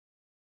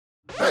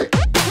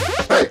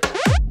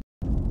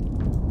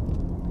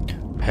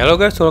Hello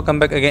guys, welcome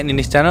back again in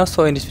this channel.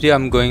 So in this video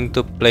I'm going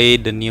to play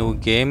the new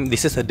game.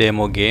 This is a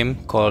demo game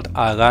called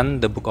Arran,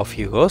 the Book of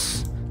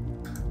Heroes.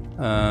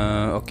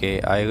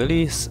 Okay, I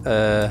really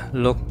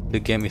look, the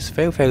game is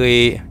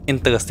very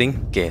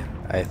interesting. Okay,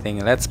 I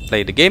think let's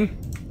play the game.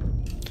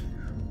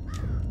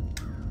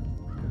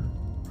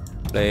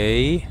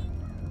 Play.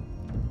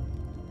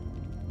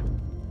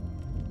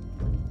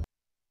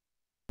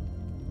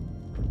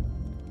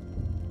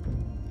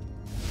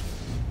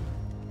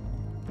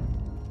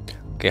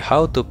 Okay,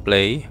 how to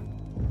play.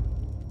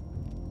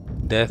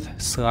 Death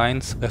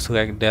shrines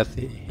resurrect dead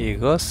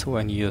heroes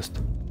when used.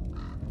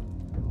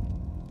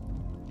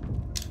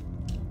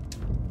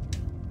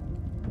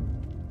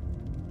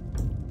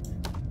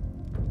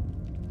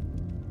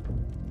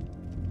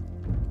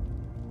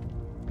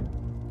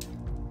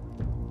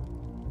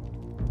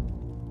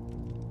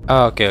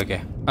 Oh, okay.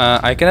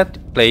 I cannot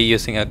play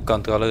using a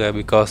controller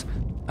because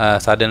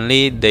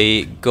suddenly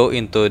they go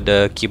into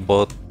the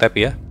keyboard tab,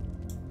 yeah,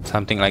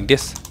 something like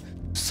this.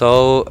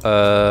 So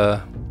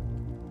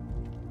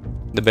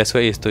the best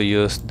way is to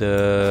use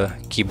the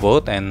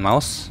keyboard and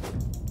mouse.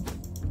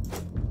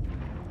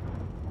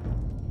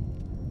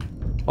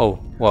 Oh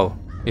wow,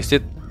 is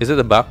it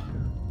a bug?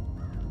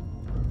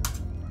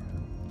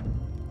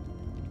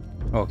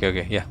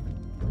 Okay, yeah.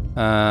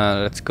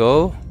 Let's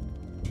go.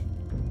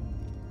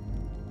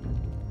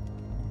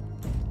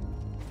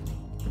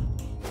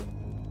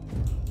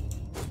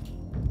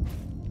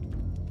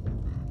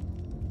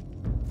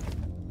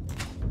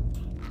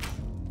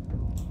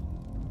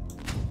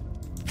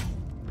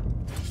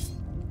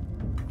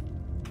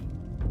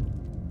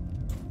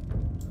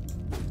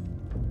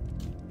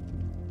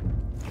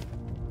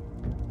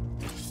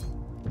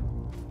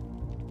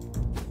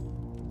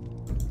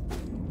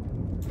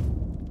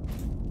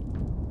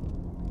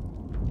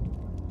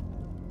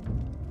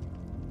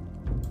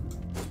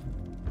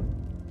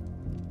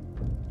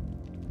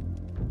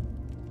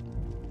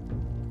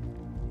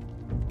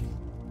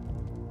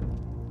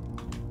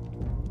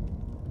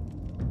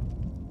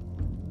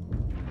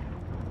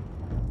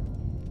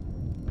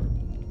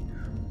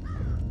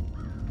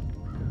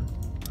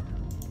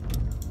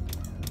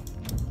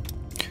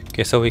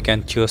 Okay, so we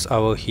can choose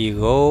our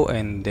hero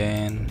and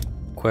then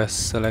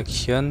quest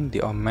selection, the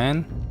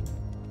Omen.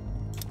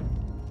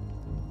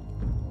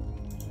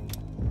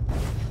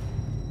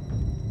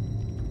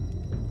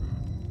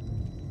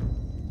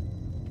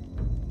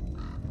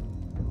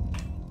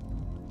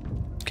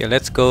 Okay,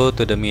 let's go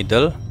to the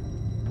middle.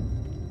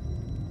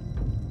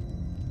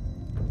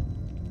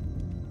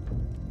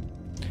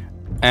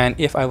 And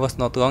if I was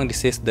not wrong,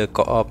 this is the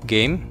co-op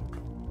game.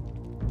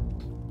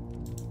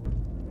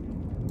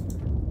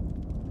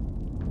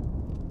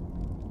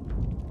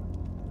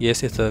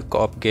 Yes, it's a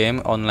co-op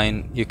game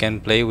online. You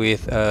can play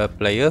with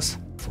players,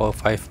 4 or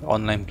 5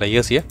 online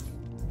players here.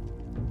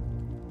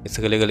 It's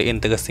a really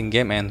interesting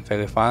game and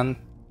very fun.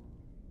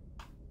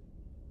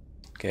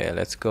 Okay,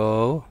 let's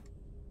go.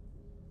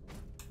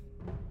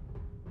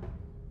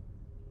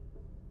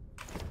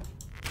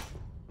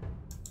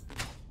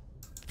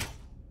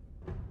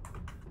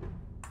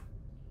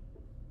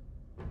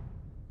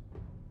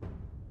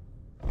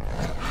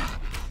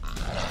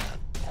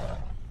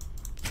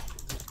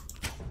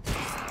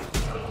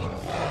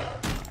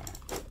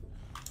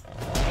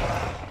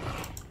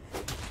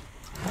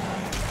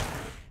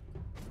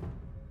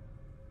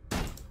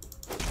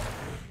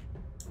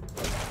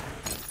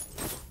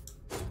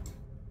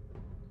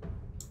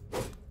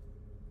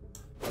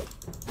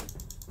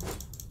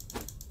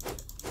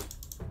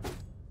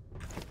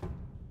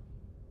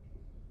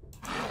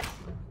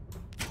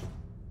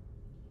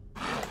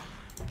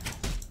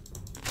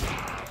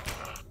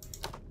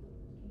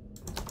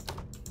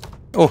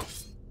 Oh,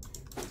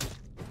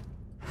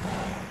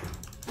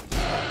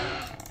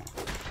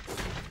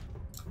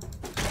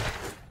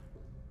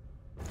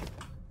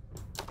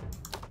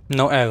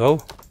 no arrow.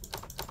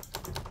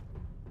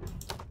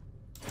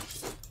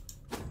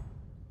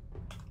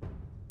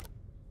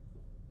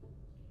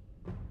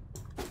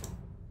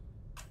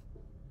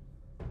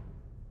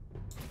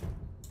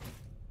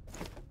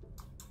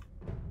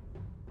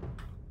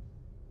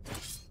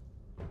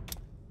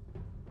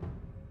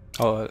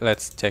 Oh,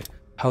 let's check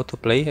how to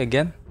play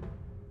again.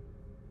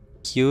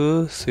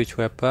 Q, switch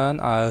weapon,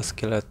 R,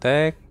 skill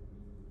attack.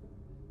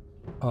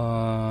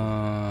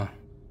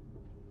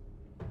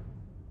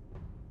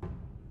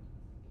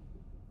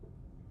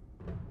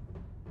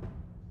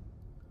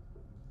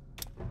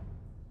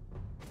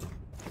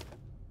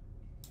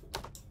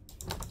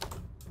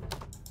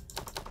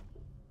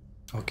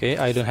 Okay,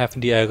 I don't have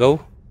the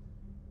arrow.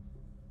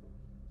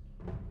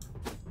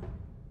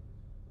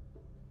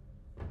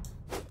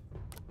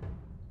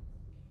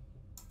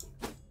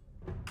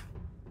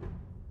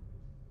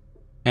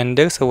 And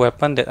there's a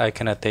weapon that I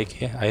cannot take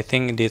here. I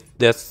think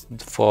that's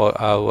for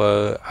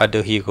our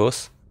other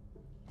heroes.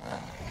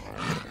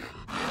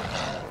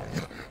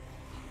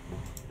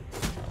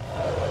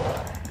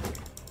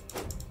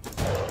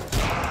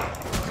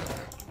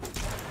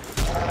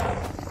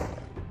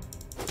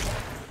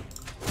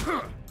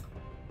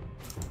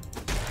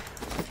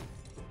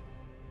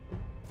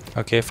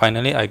 Okay,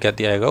 finally I got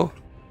the arrow.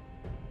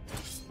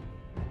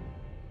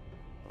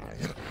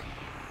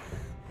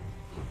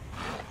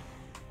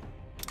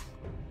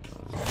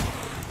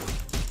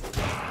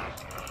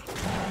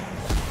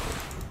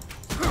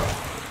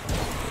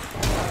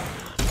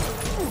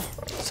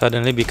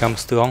 Suddenly become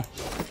strong.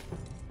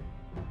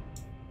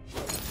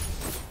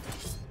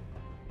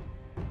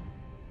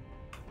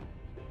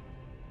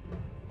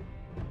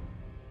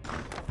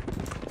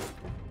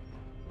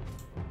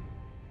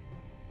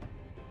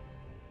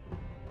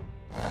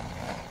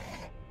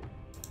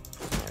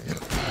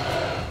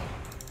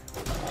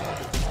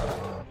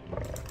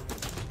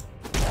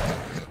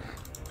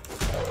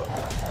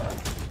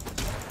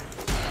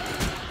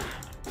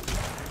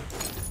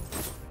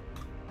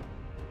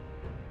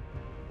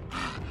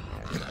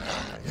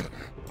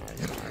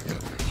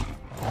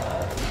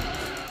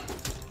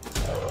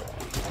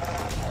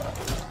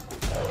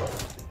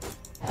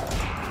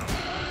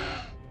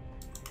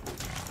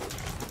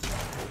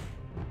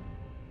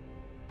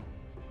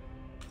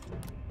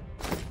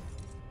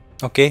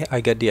 Okay, I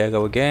got the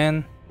arrow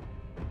again.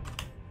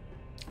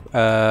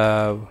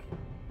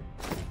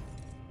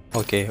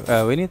 Okay,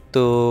 we need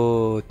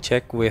to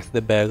check with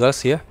the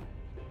barrels here.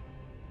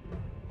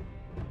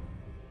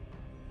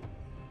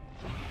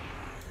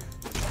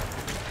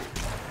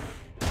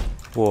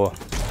 Whoa.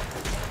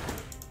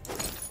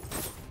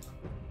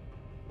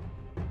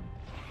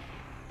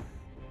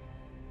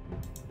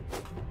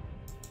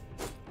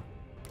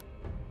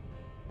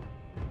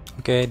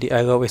 Okay, the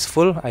arrow is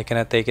full. I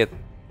cannot take it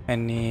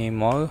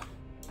anymore.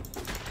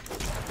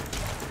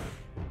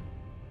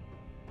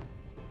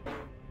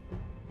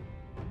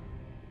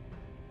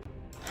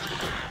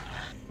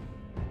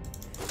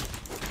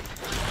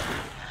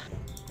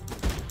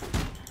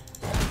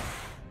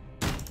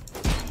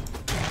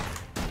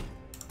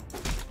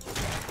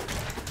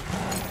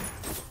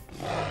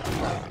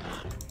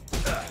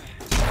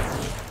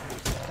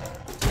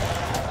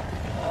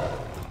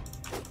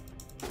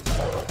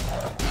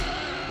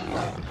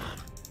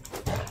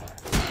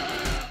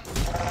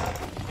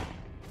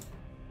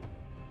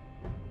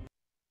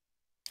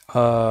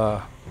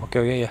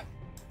 Okay, yeah.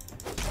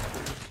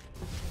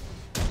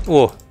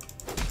 Whoa.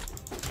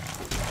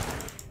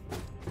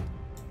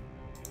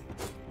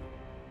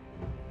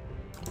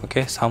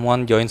 Okay,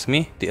 someone joins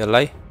me, the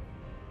ally.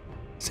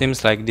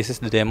 Seems like this is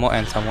the demo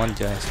and someone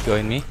just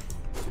joined me.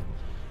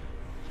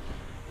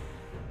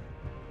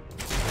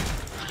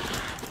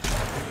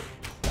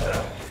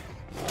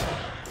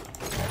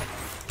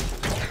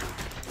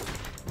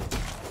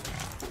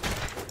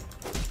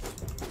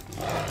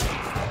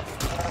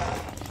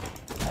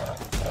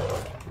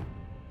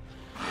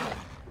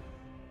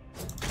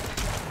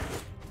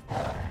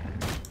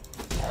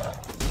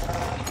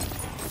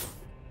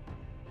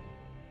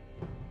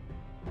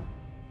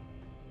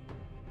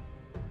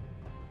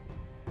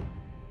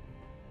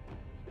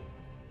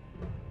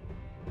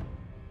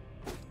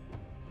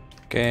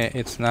 Okay,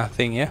 it's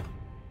nothing, yeah.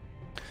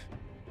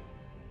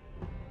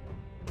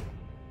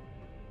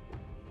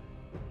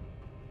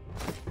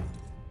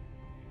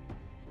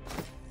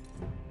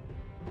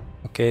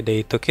 Okay,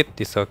 they took it.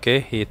 It's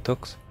okay. He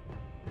took.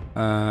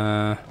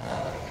 And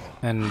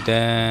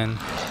then.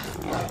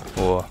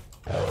 Whoa.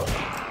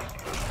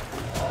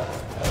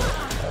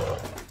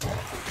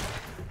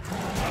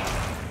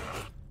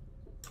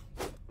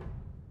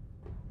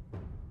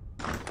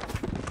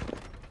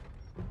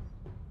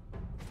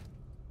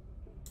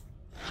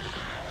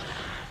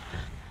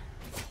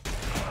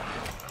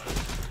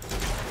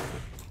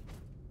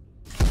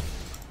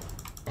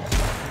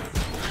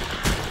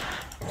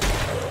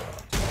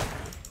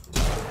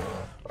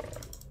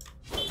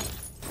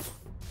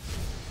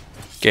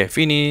 Okay,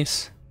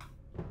 finish.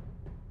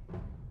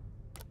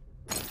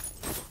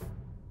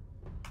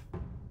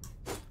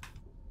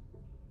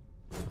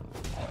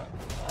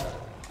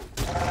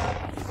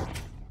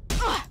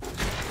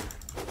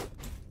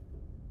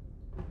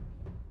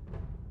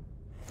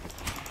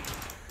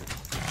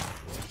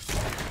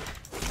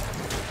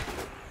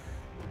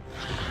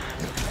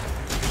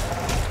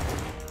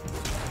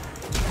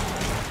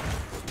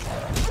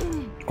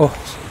 Oh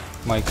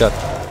my god.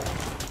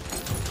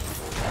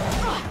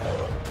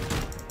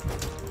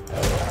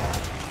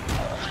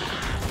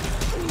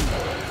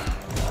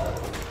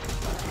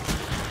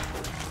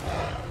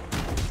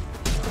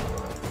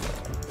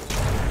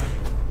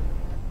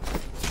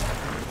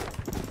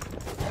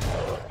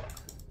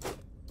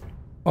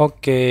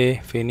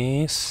 Okay,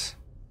 finish.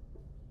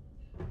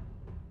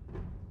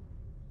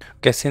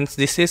 Okay, since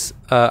this is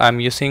I'm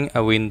using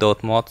a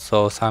windowed mode,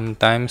 so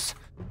sometimes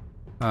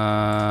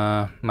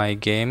my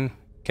game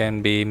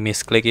can be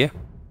misclick, yeah.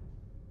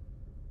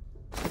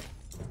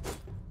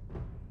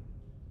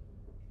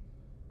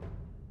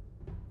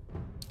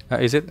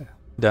 Is it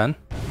done?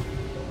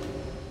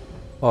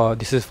 Oh,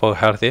 this is for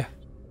health, yeah.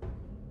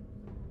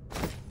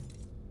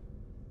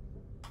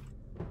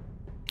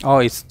 Oh,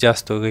 it's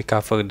just to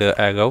recover the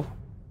arrow,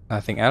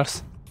 nothing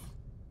else.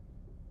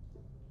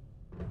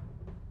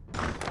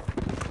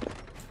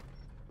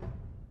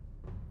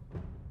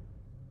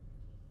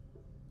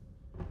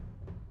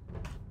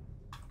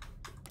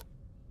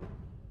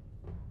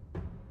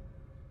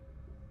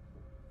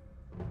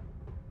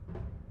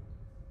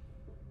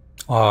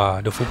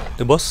 Ah,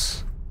 the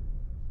boss.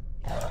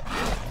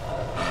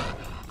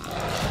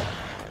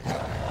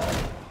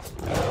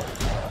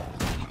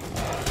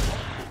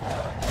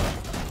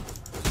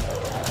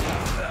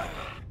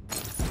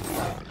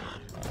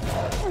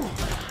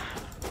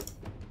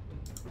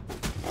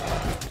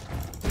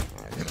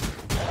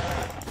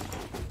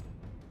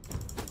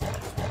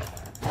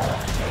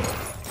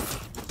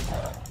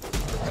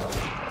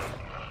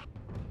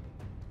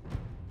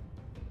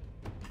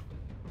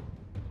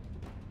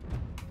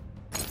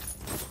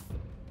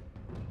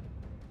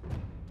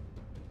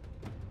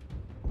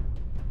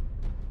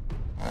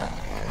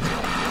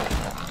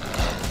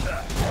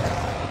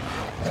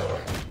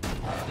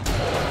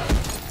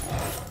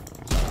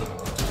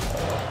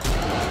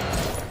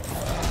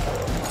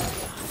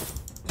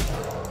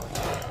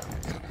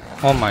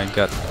 Oh my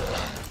god.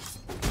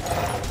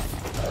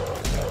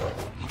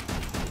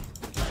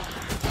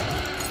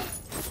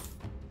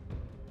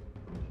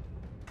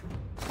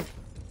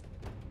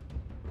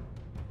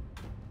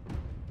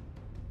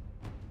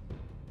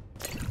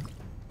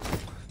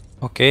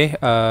 Okay,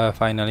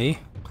 finally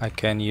I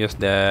can use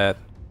that.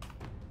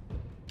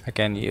 I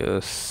can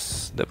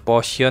use the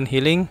potion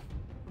healing.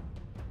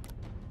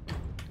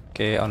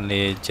 Okay,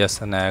 only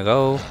just an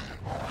arrow.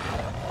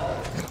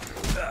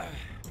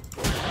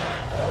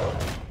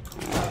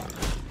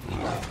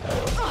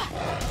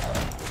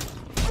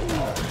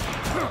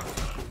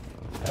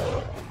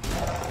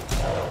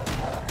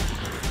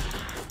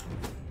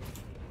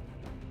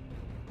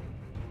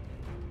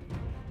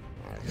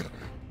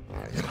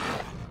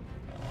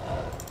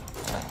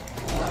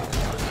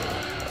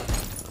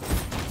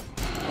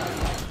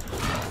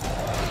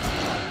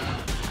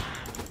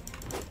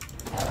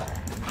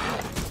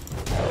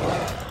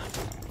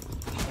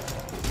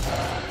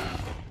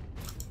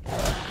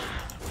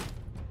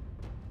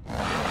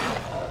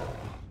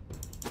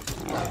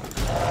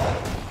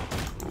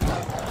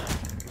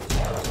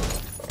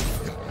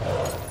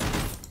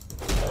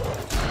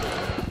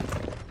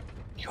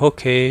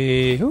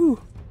 Okay, ooh,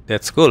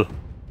 that's cool.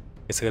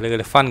 It's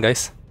really fun,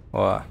 guys.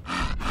 Wow.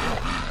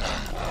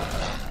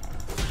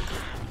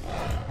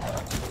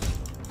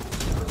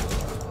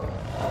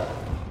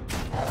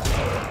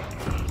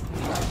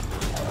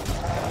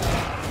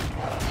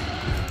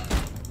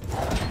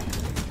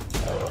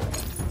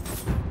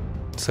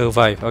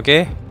 Survive.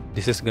 Okay,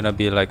 this is gonna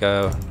be like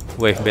a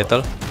wave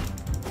battle.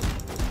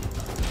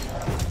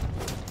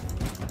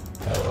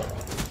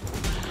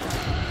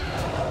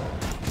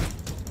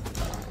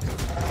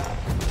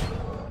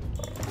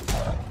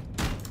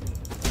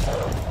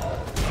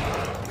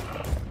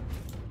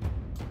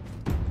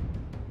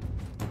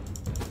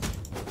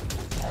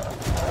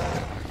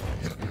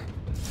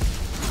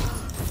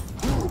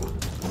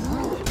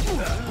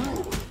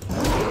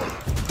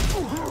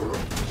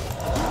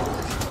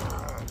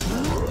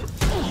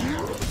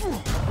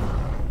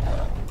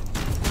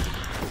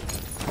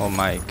 Oh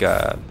my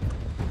god.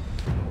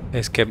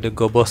 Escape the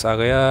Gobos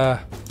area.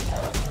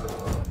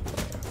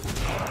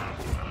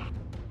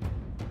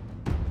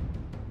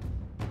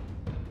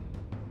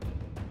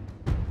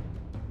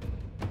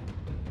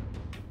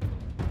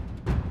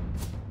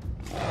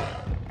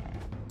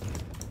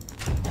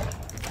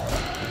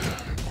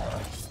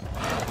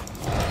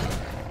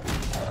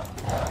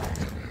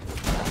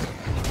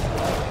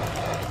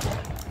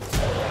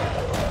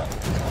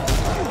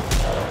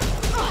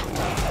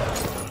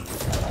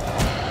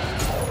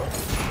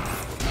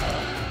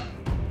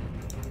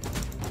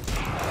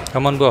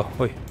 Come on, bro.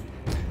 Oi.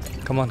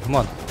 Come on, come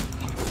on.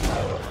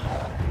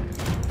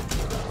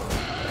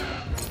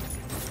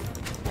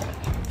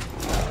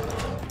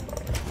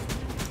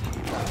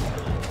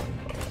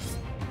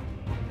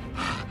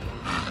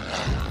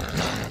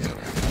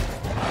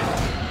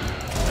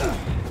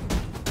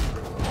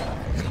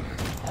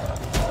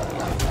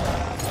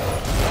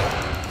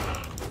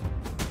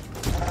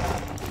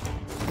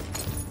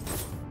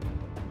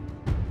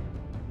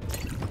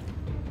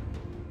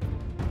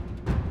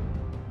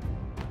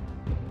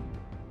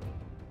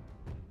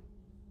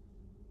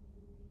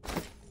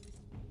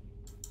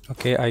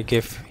 Okay, I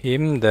gave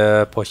him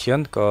the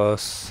potion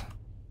cause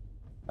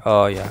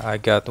oh yeah, I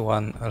got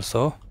one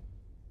also.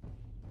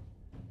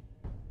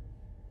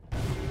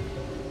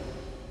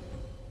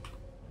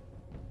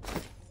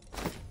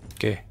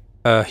 Okay,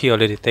 he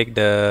already take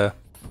the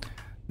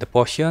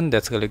potion.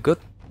 That's really good.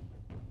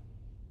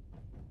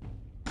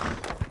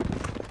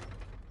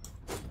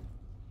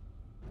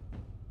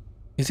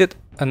 Is it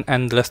an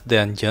endless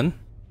dungeon?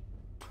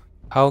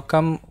 How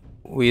come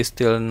we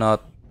still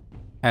not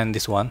end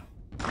this one?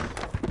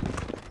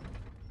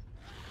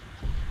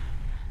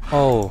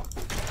 Oh.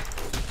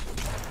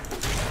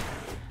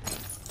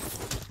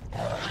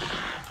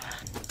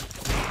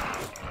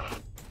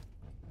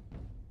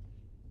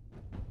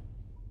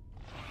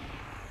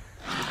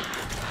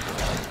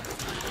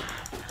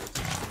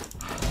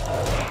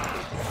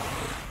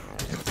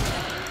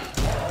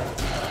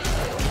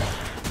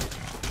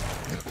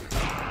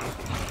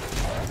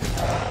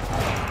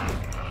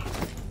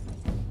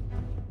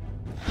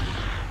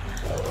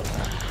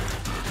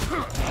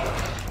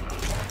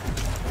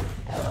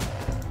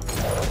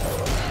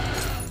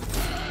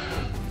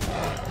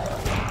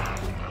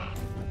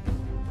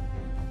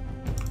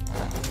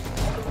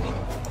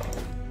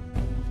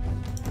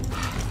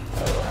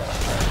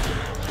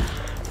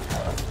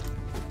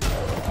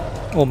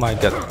 Oh my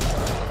god.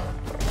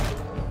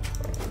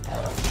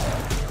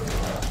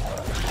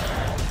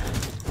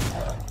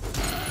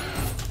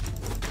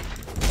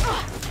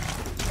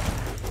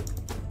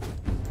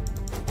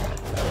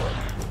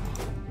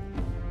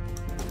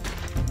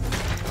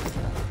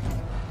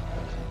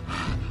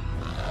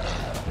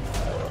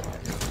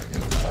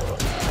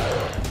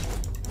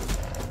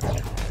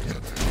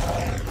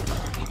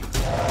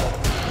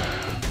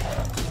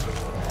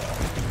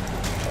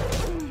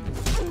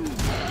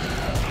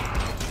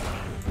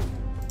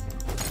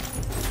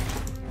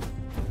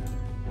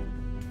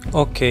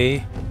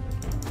 Okay.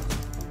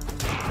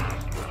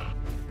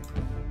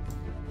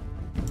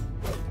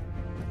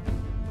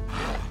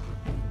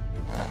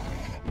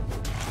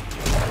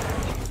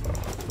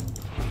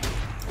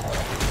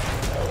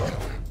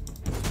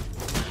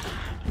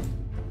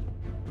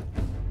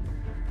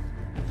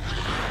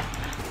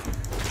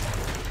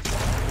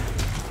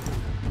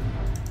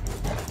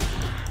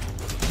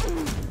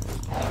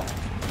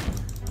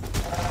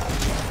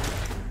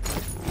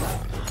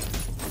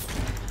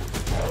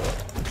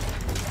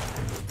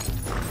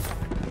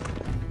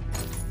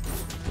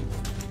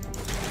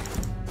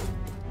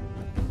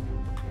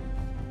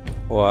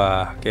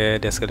 Wah, okay,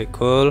 that's really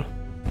cool.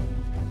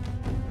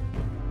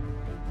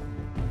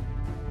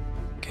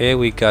 Okay,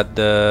 we got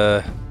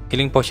the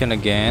healing potion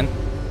again.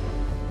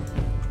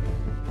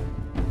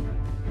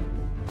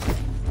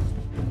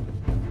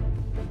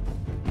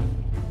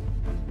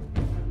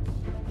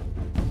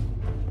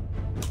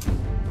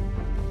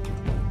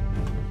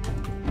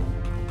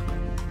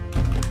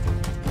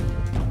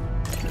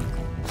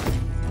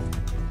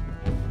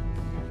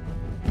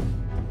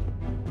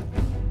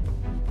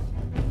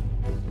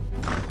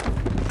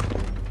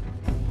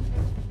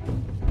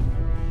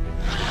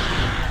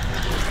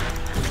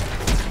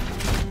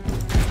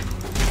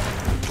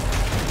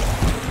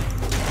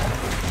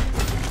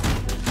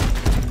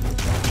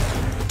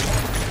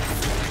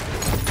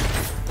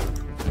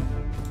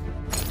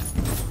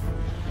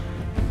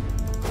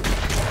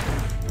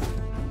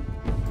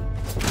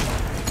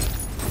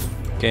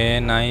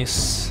 Okay,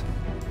 nice.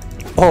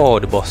 Oh,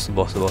 the boss.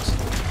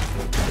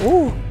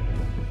 Ooh.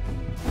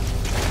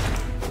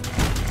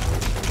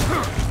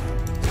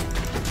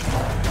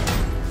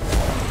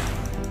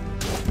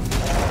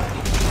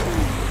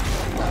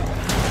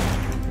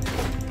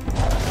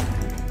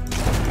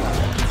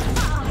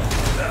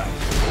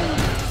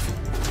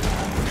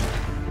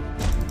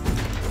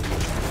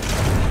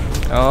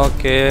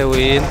 Okay,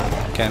 win.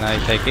 Can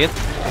I take it?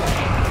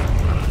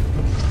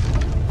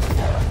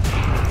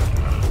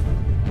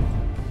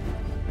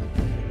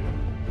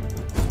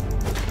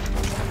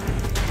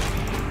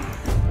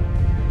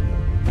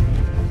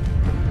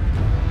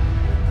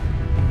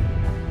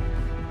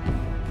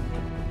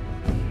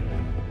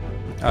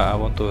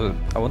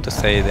 I want to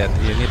say that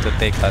you need to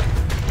take that.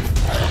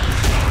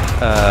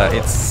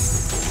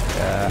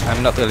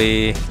 I'm not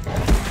really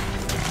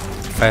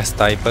fast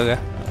typer.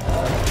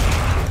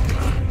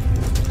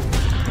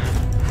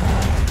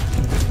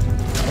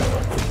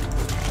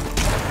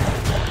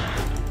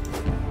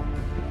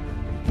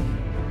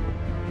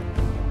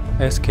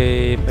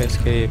 Escape.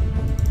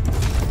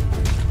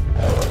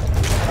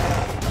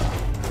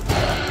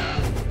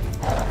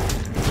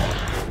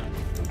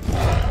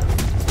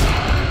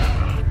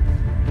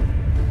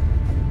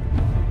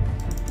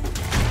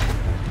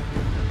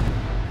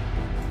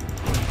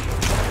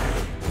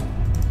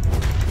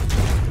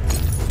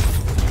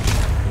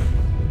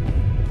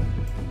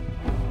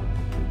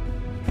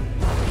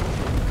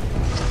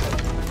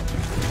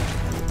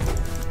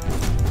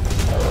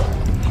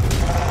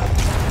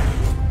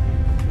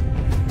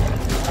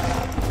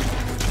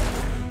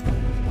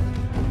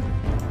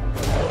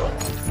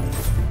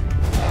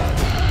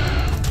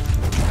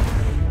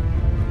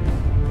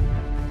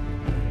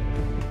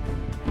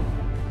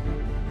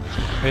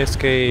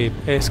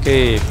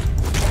 Escape.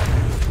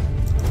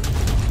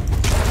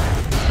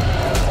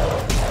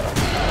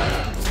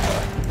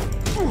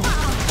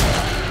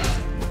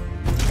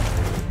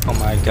 Oh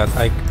my god,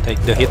 I take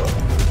the hit.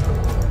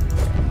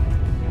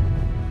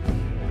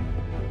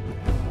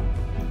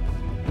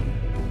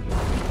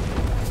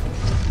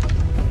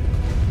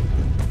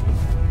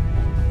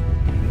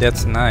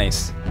 That's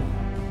nice.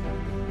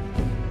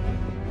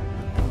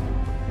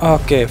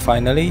 Okay,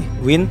 finally,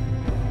 win.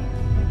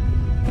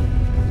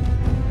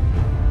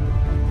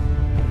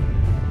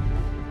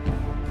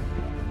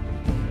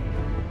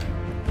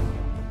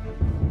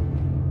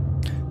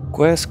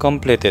 Quest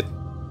completed.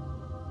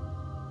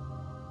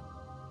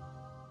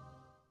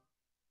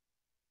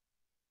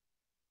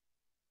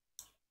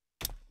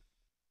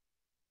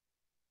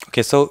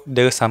 Okay, so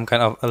there's some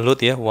kind of a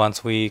loot here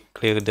once we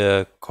clear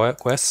the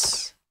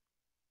quest.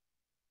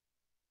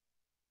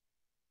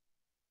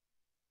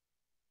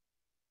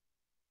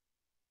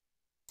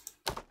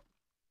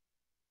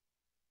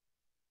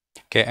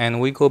 Okay, and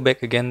we go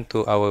back again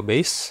to our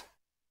base.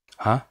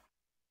 Huh?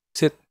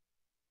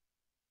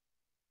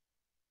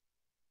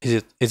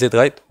 Is it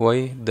right?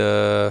 Why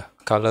the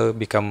color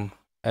become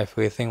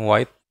everything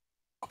white?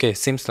 Okay,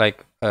 seems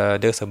like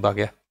there's a bug,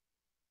 yeah.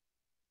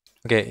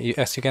 Okay,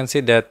 as you can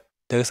see that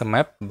there's a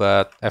map,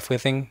 but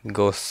everything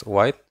goes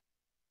white.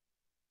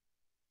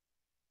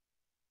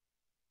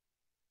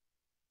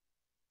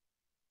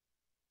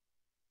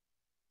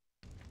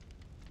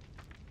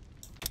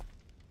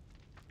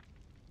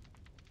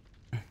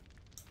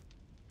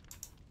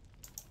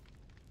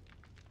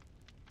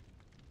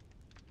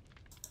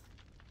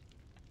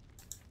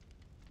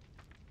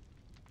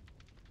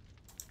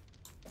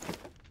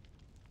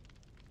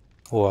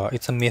 Wow,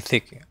 it's a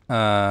mythic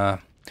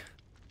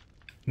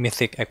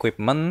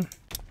equipment.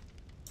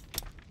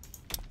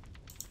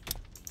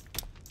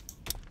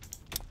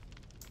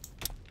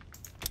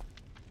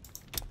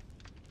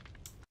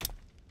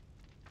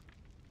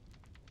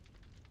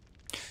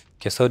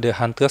 Okay, so the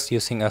hunters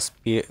using a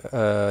spear,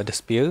 the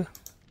spear.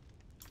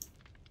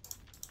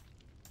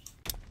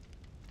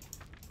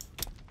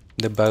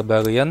 The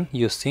barbarian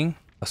using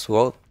a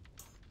sword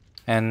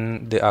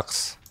and the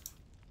axe.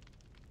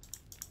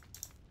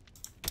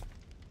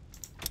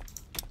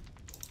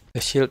 The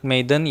shield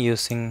maiden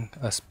using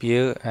a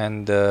spear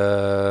and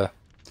the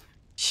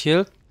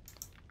shield,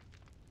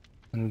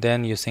 and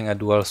then using a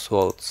dual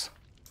swords.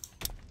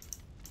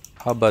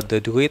 How about the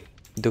druid?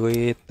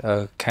 Druid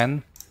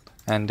can,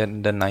 and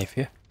then the knife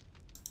here.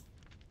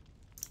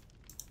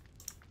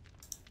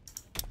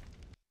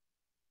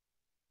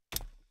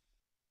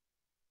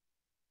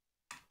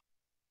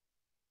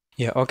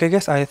 Yeah, okay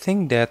guys, I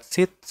think that's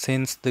it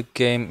since the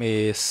game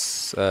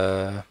is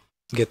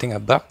getting a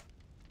bug.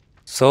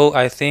 So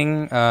I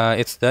think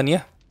it's done,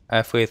 yeah.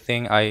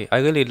 Everything, I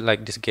really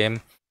like this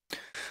game.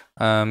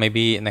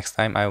 Maybe next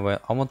time I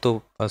want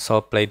to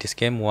also play this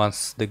game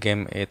once the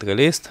game is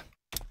released.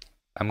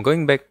 I'm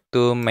going back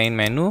to main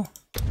menu.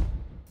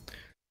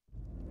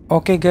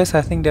 Okay guys,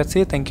 I think that's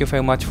it. Thank you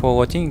very much for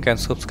watching. You can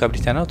subscribe to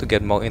the channel to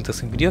get more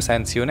interesting videos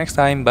and see you next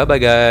time. Bye bye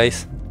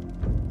guys.